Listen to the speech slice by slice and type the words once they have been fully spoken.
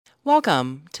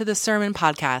Welcome to the Sermon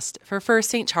Podcast for First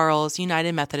St. Charles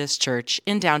United Methodist Church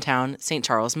in downtown St.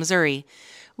 Charles, Missouri.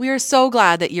 We are so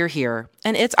glad that you're here,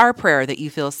 and it's our prayer that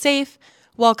you feel safe,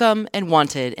 welcome, and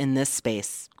wanted in this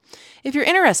space. If you're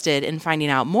interested in finding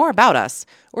out more about us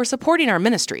or supporting our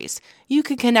ministries, you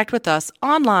can connect with us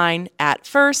online at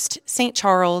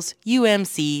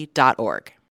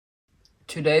firststcharlesumc.org.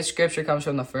 Today's scripture comes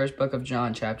from the first book of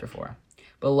John, chapter 4.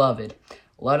 Beloved,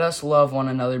 let us love one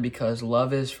another because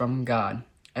love is from God.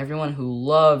 Everyone who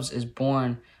loves is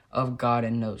born of God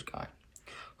and knows God.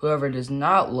 Whoever does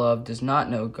not love does not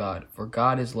know God, for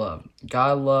God is love.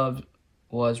 God's love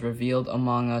was revealed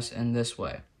among us in this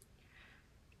way.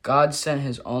 God sent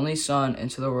his only Son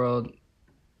into the world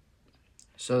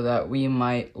so that we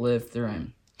might live through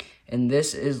him. And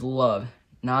this is love,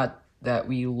 not that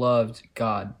we loved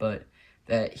God, but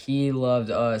that he loved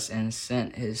us and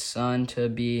sent his Son to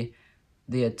be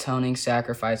the atoning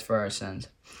sacrifice for our sins.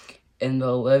 In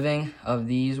the living of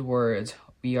these words,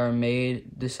 we are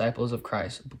made disciples of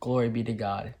Christ. Glory be to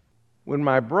God. When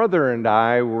my brother and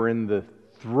I were in the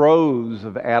throes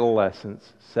of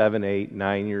adolescence, 7, 8,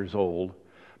 9 years old,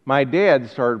 my dad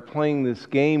started playing this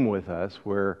game with us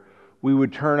where we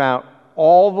would turn out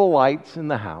all the lights in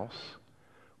the house.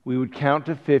 We would count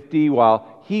to 50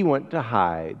 while he went to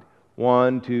hide.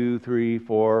 1, 2, 3,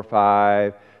 4,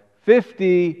 5,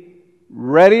 50.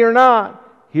 Ready or not,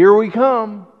 here we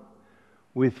come.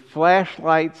 With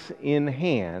flashlights in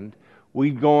hand,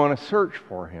 we'd go on a search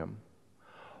for him.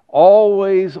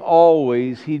 Always,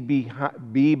 he'd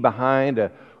be behind a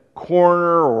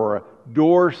corner or a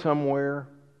door somewhere.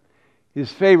 His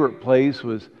favorite place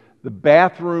was the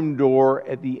bathroom door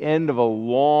at the end of a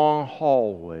long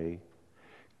hallway.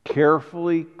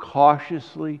 Carefully,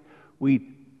 cautiously,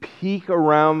 we'd peek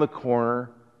around the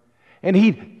corner, and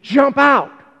he'd jump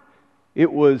out. It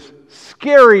was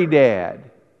Scary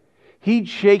Dad. He'd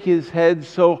shake his head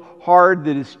so hard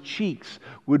that his cheeks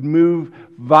would move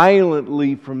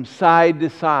violently from side to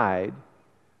side.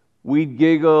 We'd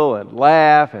giggle and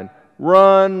laugh and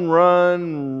run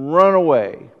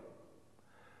away.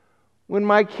 When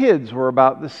my kids were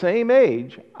about the same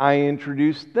age, I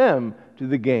introduced them to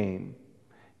the game.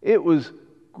 It was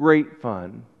great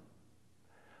fun.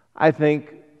 I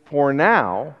think for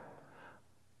now,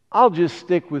 I'll just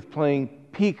stick with playing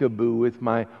peekaboo with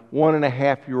my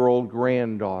 1.5-year-old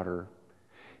granddaughter.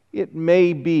 It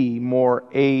may be more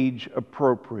age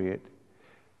appropriate.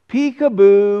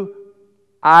 Peekaboo,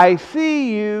 I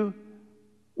see you.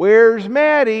 Where's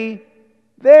Maddie?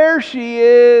 There she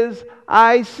is.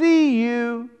 I see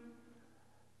you.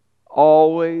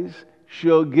 Always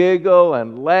she'll giggle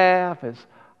and laugh as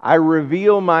I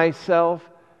reveal myself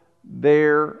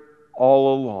there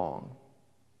all along.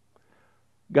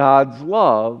 God's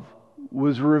love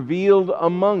was revealed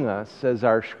among us, says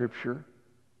our scripture.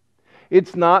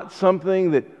 It's not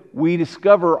something that we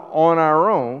discover on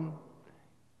our own.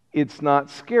 It's not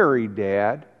Scary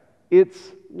Dad. It's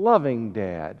Loving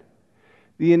Dad.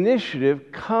 The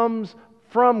initiative comes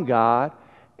from God,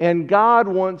 and God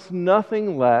wants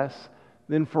nothing less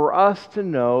than for us to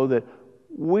know that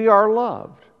we are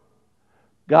loved.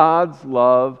 God's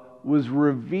love was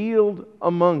revealed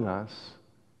among us.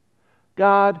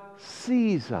 God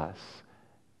sees us,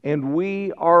 and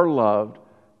we are loved.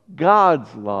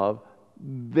 God's love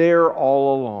there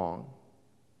all along.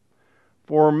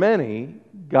 For many,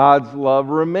 God's love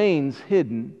remains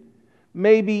hidden,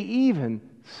 maybe even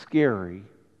scary.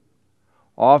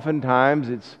 Oftentimes,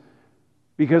 it's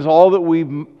because all that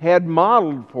we've had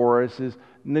modeled for us is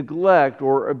neglect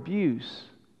or abuse.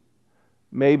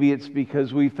 Maybe it's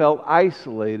because we felt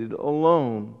isolated,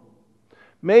 alone.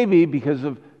 Maybe because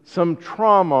of some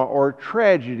trauma or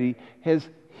tragedy has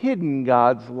hidden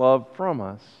God's love from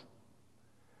us.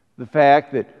 The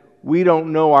fact that we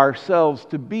don't know ourselves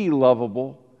to be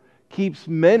lovable keeps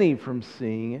many from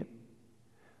seeing it.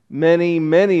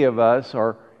 Many of us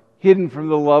are hidden from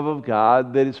the love of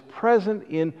God that is present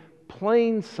in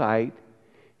plain sight,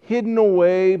 hidden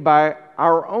away by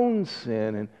our own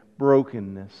sin and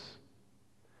brokenness.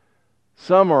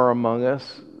 Some are among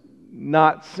us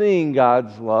not seeing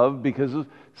God's love because of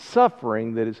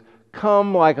suffering that has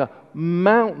come like a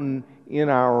mountain in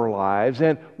our lives,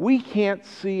 and we can't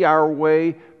see our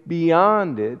way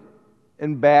beyond it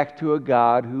and back to a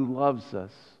God who loves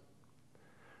us.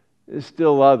 There's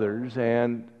still others,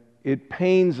 and it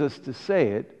pains us to say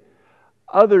it,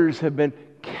 others have been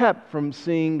kept from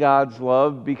seeing God's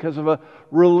love because of a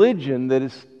religion that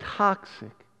is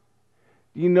toxic.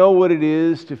 Do you know what it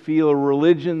is to feel a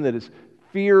religion that is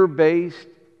fear-based,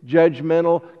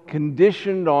 judgmental,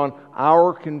 conditioned on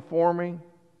our conforming?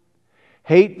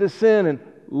 Hate the sin and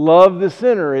love the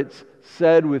sinner, it's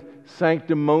said with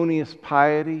sanctimonious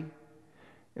piety.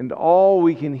 And all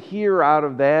we can hear out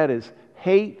of that is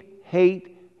hate,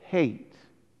 hate, hate.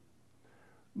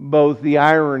 Both the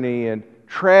irony and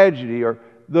tragedy are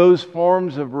those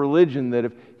forms of religion that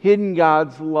have hidden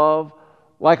God's love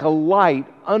like a light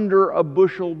under a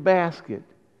bushel basket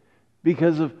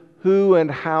because of who and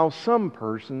how some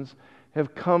persons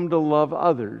have come to love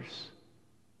others.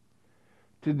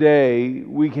 Today,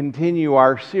 we continue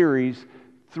our series,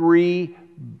 3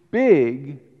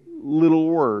 Big Little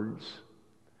Words.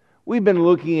 We've been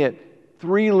looking at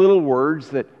 3 little words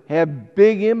that have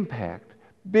big impact,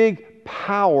 big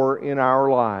power in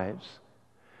our lives.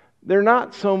 They're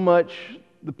not so much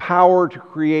the power to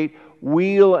create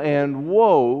weal and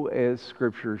woe, as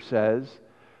Scripture says,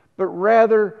 but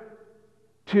rather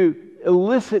to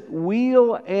elicit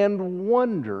weal and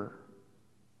wonder.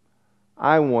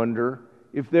 I wonder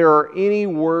if there are any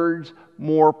words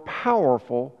more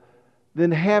powerful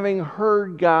than having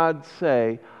heard God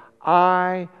say,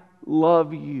 "I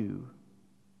love you."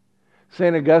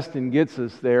 St. Augustine gets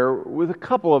us there with a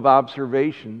couple of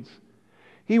observations.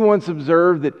 He once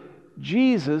observed that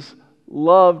Jesus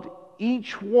loved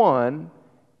each one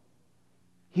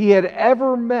he had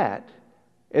ever met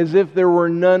as if there were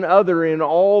none other in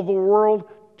all the world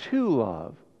to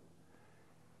love.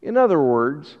 In other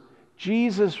words,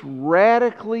 Jesus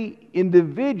radically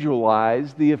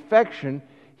individualized the affection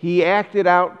he acted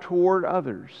out toward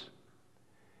others.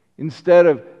 Instead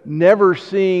of never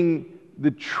seeing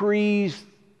the trees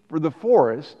for the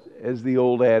forest, as the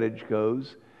old adage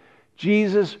goes,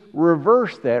 Jesus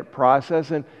reversed that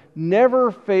process and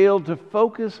never failed to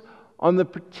focus on the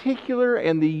particular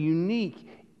and the unique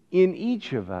in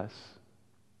each of us.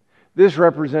 This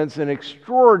represents an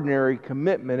extraordinary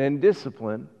commitment and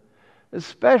discipline,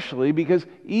 especially because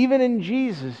even in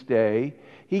Jesus' day,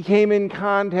 he came in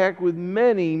contact with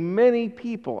many, many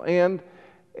people, and,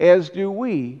 as do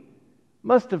we,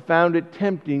 must have found it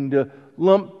tempting to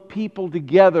lump people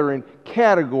together in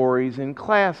categories and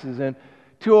classes and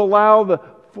to allow the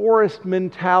forest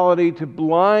mentality to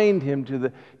blind him to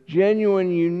the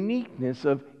genuine uniqueness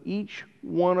of each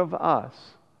one of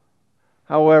us.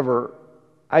 However,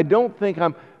 I don't think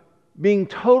I'm being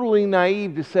totally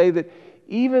naive to say that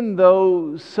even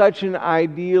though such an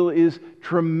ideal is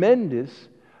tremendous,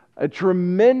 a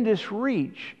tremendous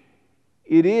reach,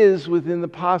 it is within the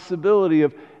possibility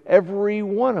of every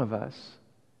one of us.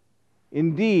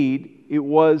 Indeed, it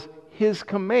was his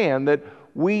command that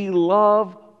we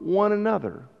love one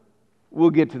another.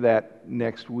 We'll get to that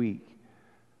next week.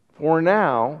 For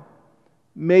now,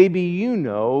 maybe you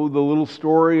know the little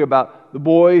story about the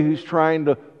boy who's trying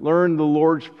to learn the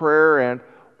Lord's Prayer, and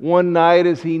one night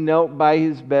as he knelt by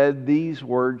his bed, these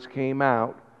words came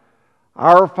out.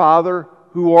 "Our Father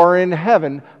who are in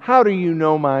heaven, how do you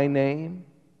know my name?"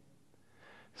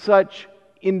 Such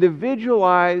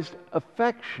individualized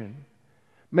affection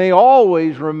may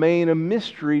always remain a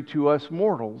mystery to us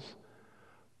mortals,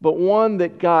 but one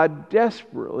that God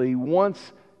desperately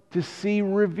wants to see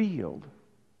revealed.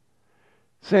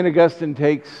 St. Augustine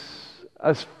takes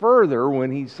us further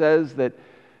when he says that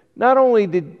not only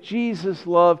did Jesus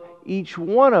love each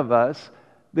one of us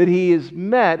that he has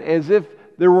met as if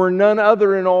there were none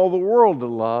other in all the world to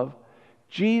love,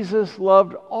 Jesus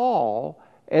loved all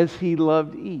as he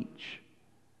loved each.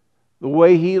 The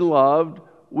way he loved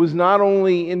was not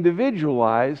only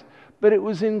individualized, but it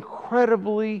was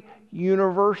incredibly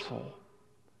universal.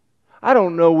 I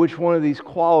don't know which one of these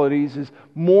qualities is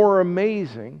more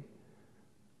amazing,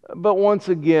 but once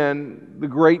again, the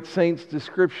great saint's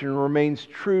description remains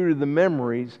true to the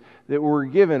memories that were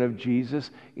given of Jesus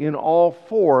in all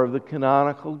 4 of the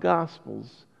canonical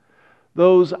Gospels.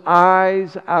 Those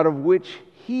eyes out of which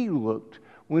he looked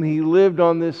when he lived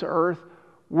on this earth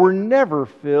were never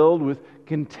filled with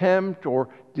contempt or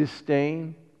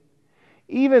disdain.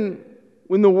 Even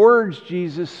when the words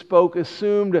Jesus spoke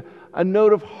assumed a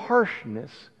note of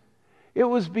harshness, it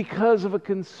was because of a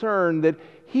concern that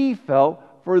he felt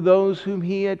for those whom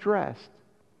he addressed.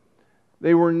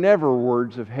 They were never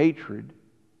words of hatred.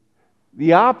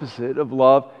 The opposite of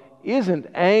love isn't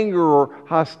anger or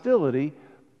hostility,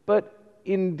 but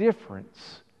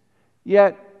indifference.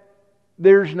 Yet,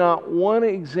 there's not one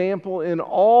example in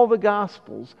all the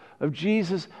Gospels of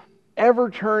Jesus ever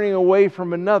turning away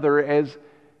from another as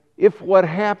if what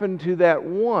happened to that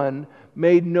one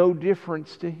made no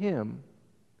difference to him.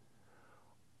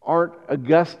 Aren't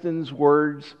Augustine's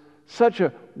words such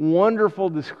a wonderful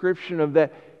description of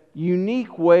that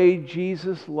unique way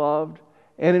Jesus loved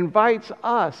and invites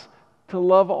us to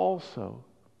love also?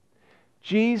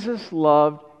 Jesus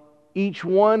loved each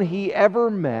one he ever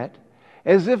met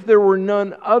as if there were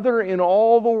none other in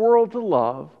all the world to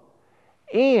love,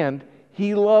 and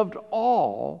He loved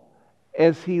all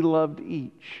as He loved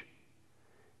each.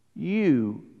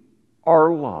 You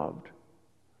are loved.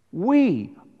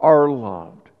 We are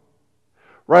loved.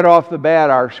 Right off the bat,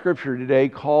 our scripture today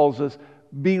calls us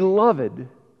beloved,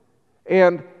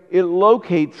 and it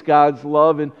locates God's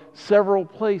love in several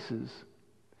places.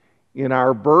 In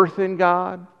our birth in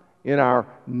God, in our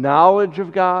knowledge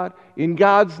of God, in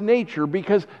God's nature,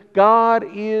 because God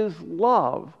is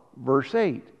love, verse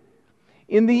 8.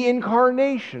 In the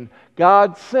incarnation,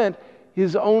 God sent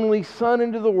His only Son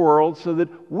into the world so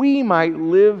that we might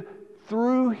live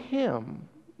through Him,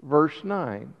 verse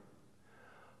 9.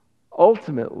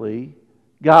 Ultimately,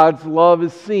 God's love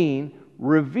is seen,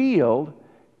 revealed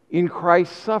in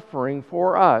Christ's suffering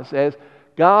for us, as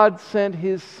God sent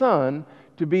His Son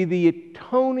to be the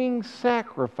atoning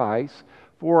sacrifice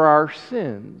for our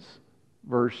sins,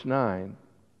 verse 9.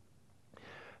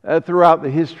 Throughout the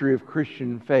history of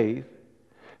Christian faith,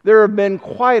 there have been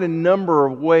quite a number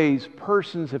of ways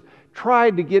persons have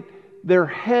tried to get their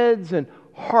heads and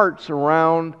hearts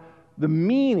around the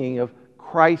meaning of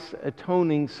Christ's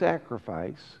atoning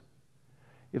sacrifice.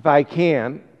 If I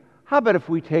can, how about if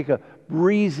we take a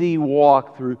breezy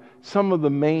walk through some of the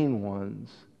main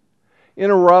ones? In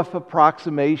a rough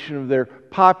approximation of their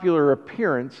popular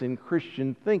appearance in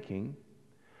Christian thinking,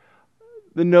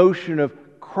 the notion of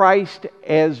Christ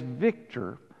as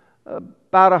victor,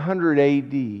 about 100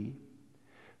 A.D.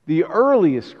 The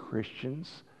earliest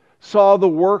Christians saw the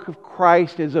work of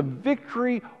Christ as a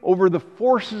victory over the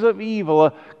forces of evil,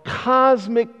 a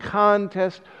cosmic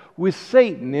contest with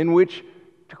Satan in which,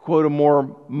 to quote a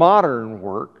more modern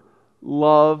work,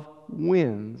 love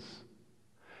wins.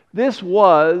 This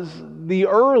was the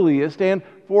earliest and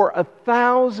for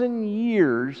 1,000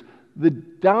 years the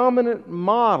dominant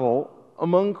model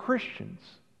among Christians.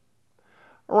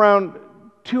 Around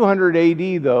 200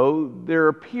 A.D., though, there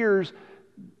appears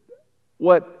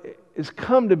what has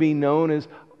come to be known as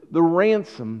the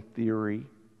ransom theory.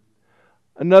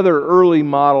 Another early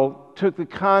model took the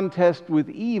contest with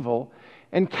evil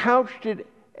and couched it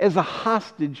as a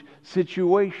hostage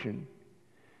situation.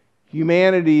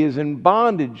 Humanity is in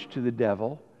bondage to the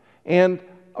devil, and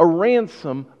a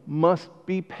ransom must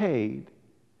be paid.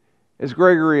 As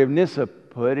Gregory of Nyssa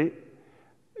put it,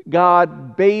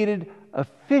 God baited a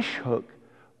fishhook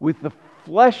with the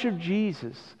flesh of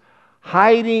Jesus,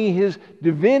 hiding His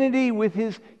divinity with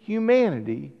His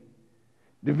humanity.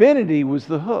 Divinity was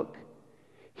the hook.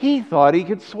 He thought He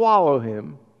could swallow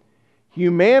Him.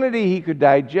 Humanity He could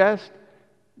digest.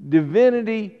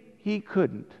 Divinity He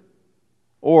couldn't.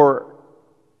 Or,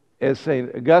 as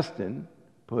St. Augustine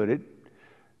put it,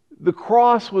 the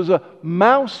cross was a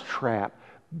mousetrap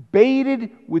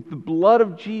baited with the blood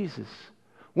of Jesus.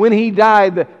 When He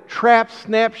died, the trap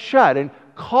snapped shut and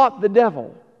caught the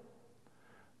devil.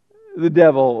 The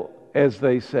devil, as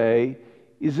they say,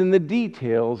 is in the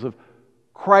details of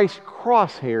Christ's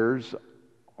crosshairs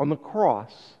on the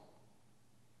cross.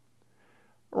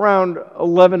 Around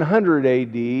 1100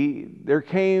 A.D., there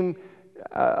came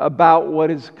about what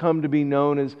has come to be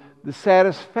known as the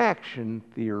satisfaction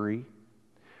theory,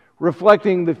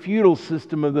 reflecting the feudal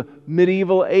system of the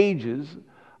medieval ages.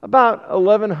 About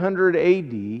 1100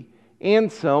 A.D.,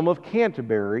 Anselm of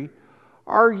Canterbury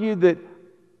argued that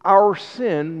our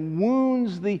sin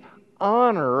wounds the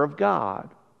honor of God.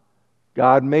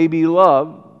 God may be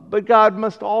loved, but God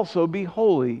must also be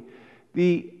holy.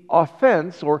 The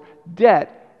offense or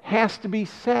debt has to be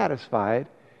satisfied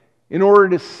in order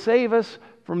to save us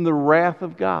from the wrath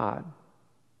of God.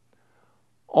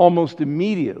 Almost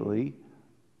immediately,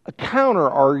 a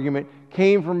counter-argument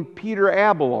came from Peter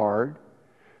Abelard,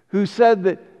 who said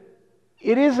that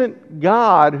it isn't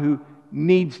God who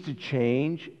needs to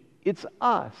change, it's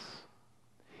us.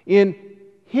 In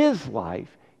His life,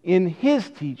 in His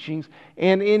teachings,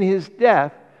 and in His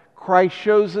death, Christ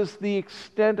shows us the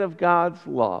extent of God's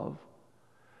love.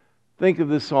 Think of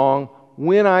the song,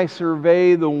 "When I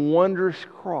Survey the Wondrous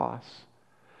Cross."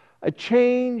 A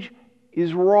change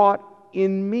is wrought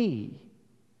in me.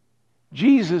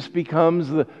 Jesus becomes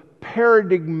the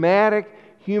paradigmatic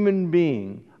human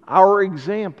being, our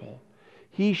example.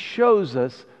 He shows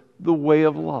us the way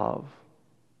of love.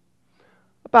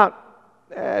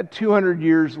 About 200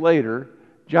 years later,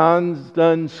 John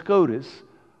Duns Scotus,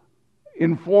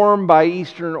 informed by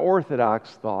Eastern Orthodox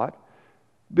thought,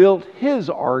 built his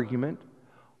argument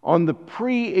on the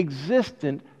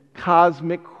pre-existent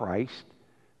cosmic Christ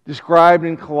described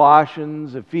in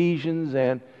Colossians, Ephesians,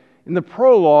 and in the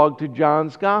prologue to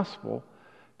John's Gospel,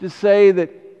 to say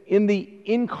that in the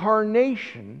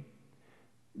incarnation,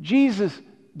 Jesus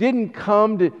didn't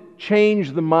come to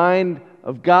change the mind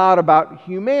of God about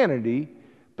humanity,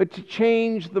 but to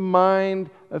change the mind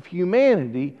of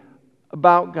humanity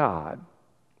about God.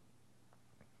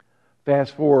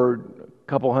 Fast forward a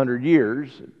couple hundred years,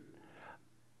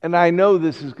 and I know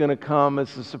this is going to come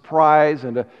as a surprise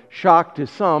and a shock to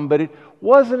some, but it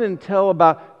wasn't until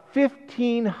about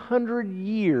 1,500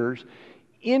 years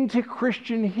into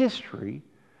Christian history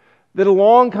that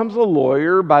along comes a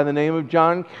lawyer by the name of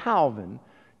John Calvin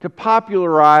to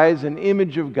popularize an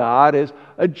image of God as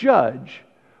a judge,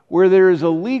 where there is a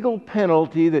legal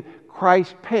penalty that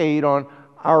Christ paid on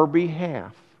our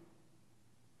behalf.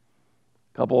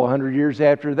 A couple of hundred years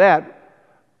after that,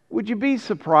 would you be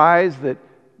surprised that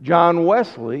John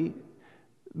Wesley,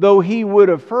 though he would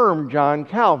affirm John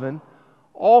Calvin,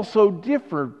 also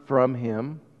differed from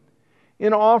him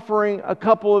in offering a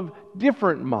couple of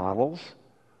different models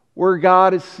where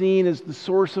God is seen as the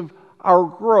source of our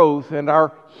growth and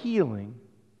our healing?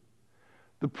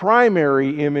 The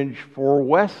primary image for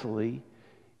Wesley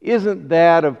isn't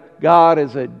that of God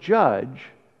as a judge,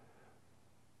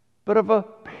 but of a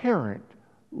parent,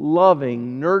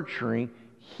 loving, nurturing,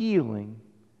 healing.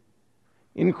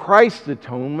 In Christ's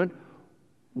atonement,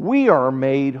 we are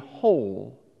made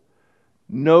whole.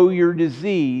 Know your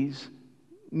disease,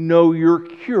 know your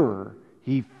cure,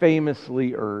 he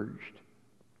famously urged.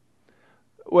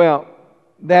 Well,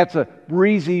 that's a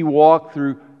breezy walk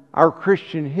through our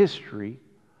Christian history.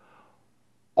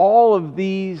 All of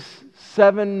these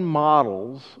 7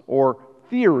 models or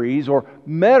theories or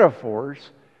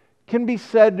metaphors can be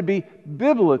said to be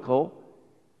biblical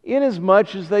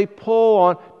inasmuch as they pull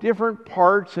on different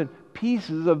parts and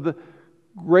pieces of the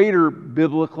greater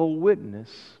biblical witness.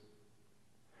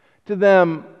 To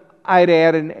them, I'd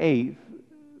add an 8th,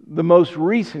 the most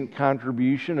recent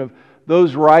contribution of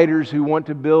those writers who want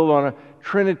to build on a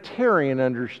Trinitarian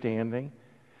understanding,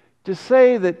 to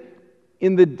say that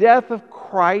in the death of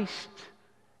Christ,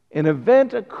 an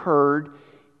event occurred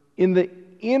in the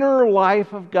inner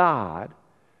life of God,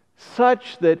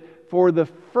 such that for the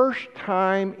first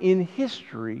time in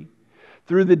history,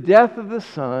 through the death of the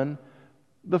Son,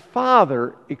 the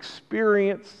Father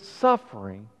experienced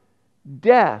suffering,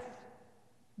 death,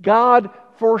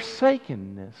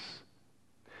 God-forsakenness.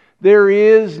 There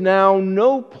is now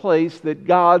no place that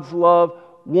God's love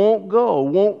won't go,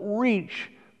 won't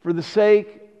reach for the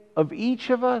sake of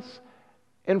each of us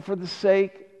and for the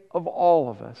sake of all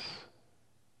of us.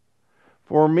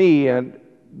 For me, and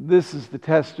this is the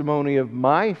testimony of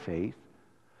my faith,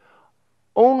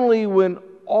 only when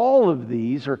all of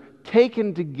these are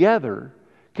taken together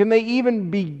can they even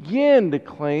begin to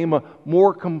claim a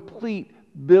more complete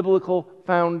biblical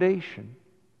foundation.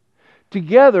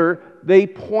 Together, they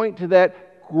point to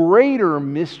that greater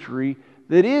mystery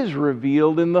that is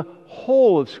revealed in the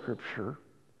whole of Scripture.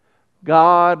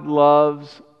 God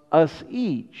loves us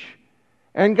each,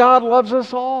 and God loves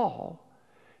us all,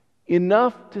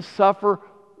 enough to suffer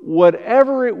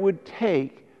whatever it would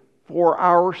take for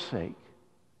our sake.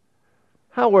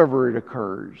 However it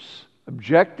occurs,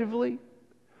 objectively,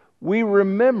 we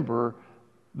remember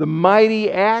the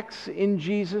mighty acts in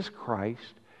Jesus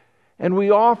Christ, and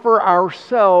we offer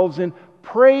ourselves in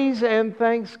praise and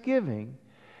thanksgiving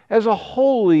as a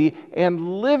holy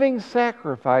and living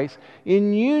sacrifice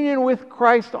in union with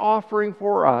Christ's offering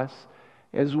for us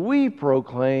as we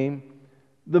proclaim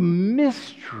the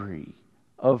mystery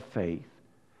of faith.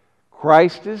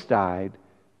 Christ has died,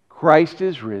 Christ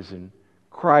is risen,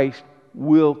 Christ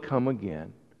will come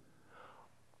again.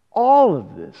 All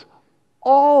of this,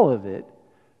 all of it,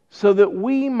 so that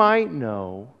we might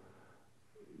know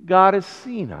God has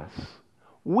seen us.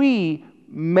 We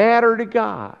matter to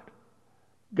God.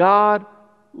 God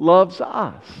loves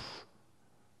us.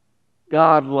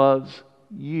 God loves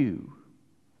you.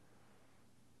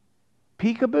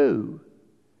 Peekaboo.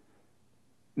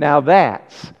 Now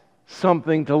that's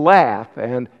something to laugh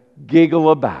and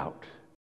giggle about.